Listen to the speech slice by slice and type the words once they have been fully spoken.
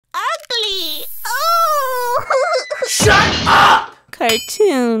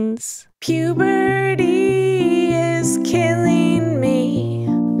cartoons. Puberty is killing me.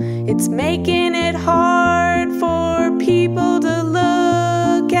 It's making it hard for people to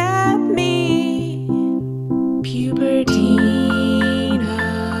look at me. Pubertina,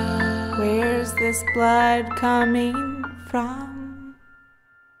 where's this blood coming from?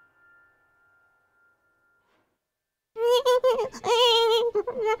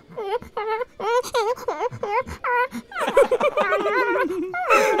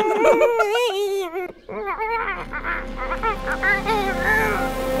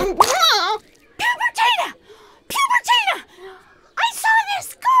 Pubertina! Pubertina! I saw this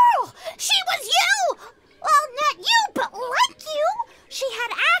girl! She was you! Well, not you, but like you! She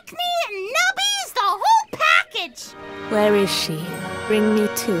had acne and nubbies, the whole package! Where is she? Bring me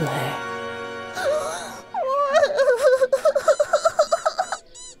to her.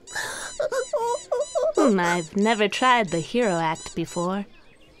 I've never tried the hero act before.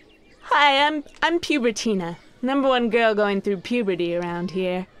 Hi, I'm Pubertina. #1 girl going through puberty around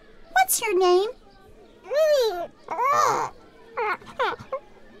here. What's your name?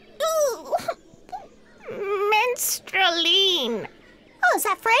 Menstrualine. Oh, is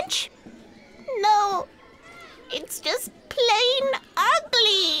that French? No, it's just plain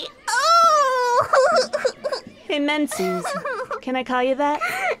ugly. Oh! Hey, Menses. Can I call you that?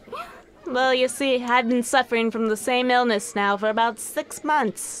 Well, you see, I've been suffering from the same illness now for about 6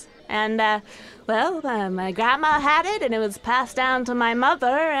 months. And, my grandma had it, and it was passed down to my mother,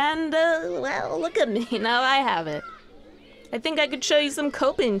 and, well, look at me, now I have it. I think I could show you some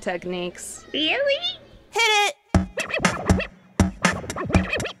coping techniques. Really? Hit it!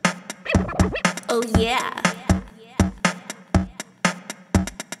 Oh, yeah.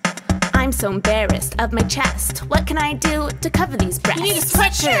 I'm so embarrassed of my chest. What can I do to cover these breasts? You need a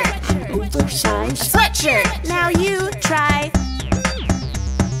sweatshirt! Oversized sweatshirt! Now you try.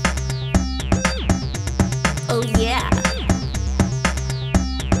 Oh, yeah.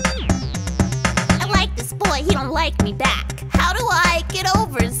 I like this boy, he don't like me back. How do I get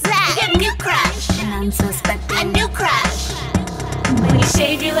over Zach? Get a new crush! An unsuspecting. A new crush! When you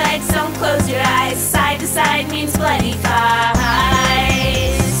shave your legs, don't close your eyes. Side to side means bloody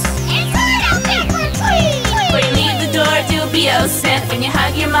thighs. It's hot out there for Tween! When you leave the door, do a B.O. sniff. When you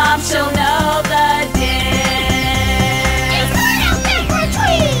hug your mom, she'll know the diff. It's hot out there for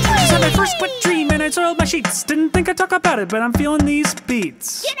Tween! Just had my first wet dream and I soiled my sheets. Didn't think I'd talk about it, but I'm feeling these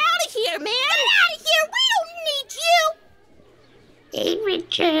beats. Get out of here, man! Get out of here! We don't need you! Hey,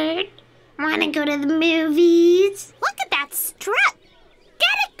 Richard. Wanna go to the movies? Look at that strut!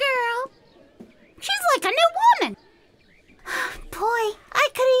 Get it, girl! She's like a new woman! Boy, I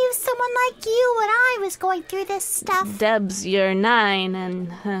could have used someone like you when I was going through this stuff. Debs, you're 9,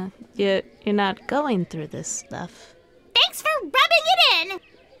 and you're not going through this stuff. Thanks for rubbing it in!